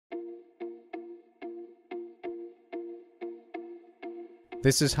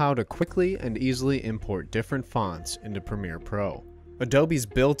This is how to quickly and easily import different fonts into Premiere Pro. Adobe's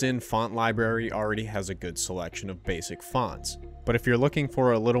built-in font library already has a good selection of basic fonts, but if you're looking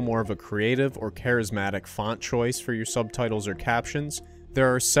for a little more of a creative or charismatic font choice for your subtitles or captions,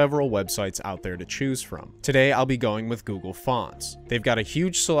 there are several websites out there to choose from. Today I'll be going with Google Fonts. They've got a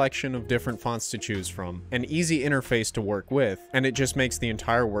huge selection of different fonts to choose from, an easy interface to work with, and it just makes the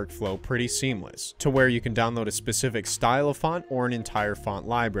entire workflow pretty seamless, to where you can download a specific style of font or an entire font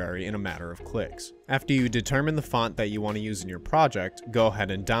library in a matter of clicks. After you determine the font that you want to use in your project, go ahead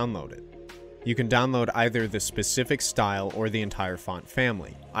and download it. You can download either the specific style or the entire font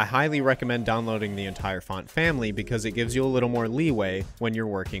family. I highly recommend downloading the entire font family because it gives you a little more leeway when you're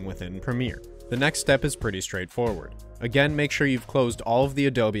working within Premiere. The next step is pretty straightforward. Again, make sure you've closed all of the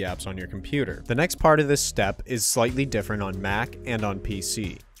Adobe apps on your computer. The next part of this step is slightly different on Mac and on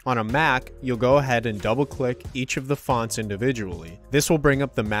PC. On a Mac, you'll go ahead and double-click each of the fonts individually. This will bring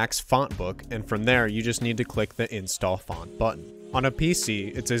up the Mac's font book, and from there you just need to click the Install Font button. On a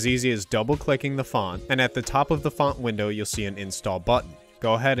PC, it's as easy as double-clicking the font, and at the top of the font window you'll see an Install button.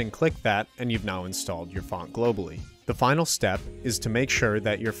 Go ahead and click that, and you've now installed your font globally. The final step is to make sure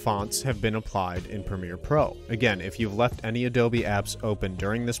that your fonts have been applied in Premiere Pro. Again, if you've left any Adobe apps open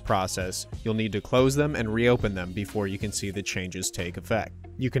during this process, you'll need to close them and reopen them before you can see the changes take effect.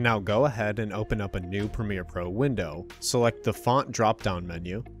 You can now go ahead and open up a new Premiere Pro window, select the font drop-down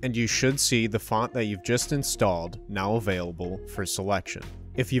menu, and you should see the font that you've just installed now available for selection.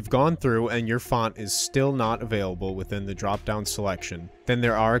 If you've gone through and your font is still not available within the drop-down selection, then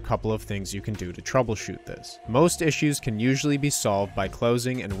there are a couple of things you can do to troubleshoot this. Most issues can usually be solved by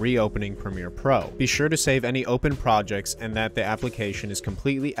closing and reopening Premiere Pro. Be sure to save any open projects and that the application is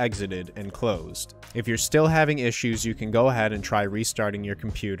completely exited and closed. If you're still having issues, you can go ahead and try restarting your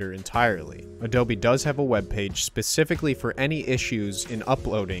computer entirely. Adobe does have a web page specifically for any issues in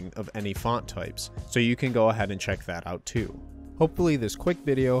uploading of any font types, so you can go ahead and check that out too. Hopefully this quick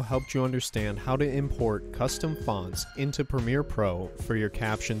video helped you understand how to import custom fonts into Premiere Pro for your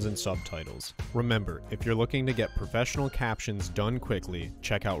captions and subtitles. Remember, if you're looking to get professional captions done quickly,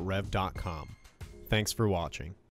 check out rev.com. Thanks for watching.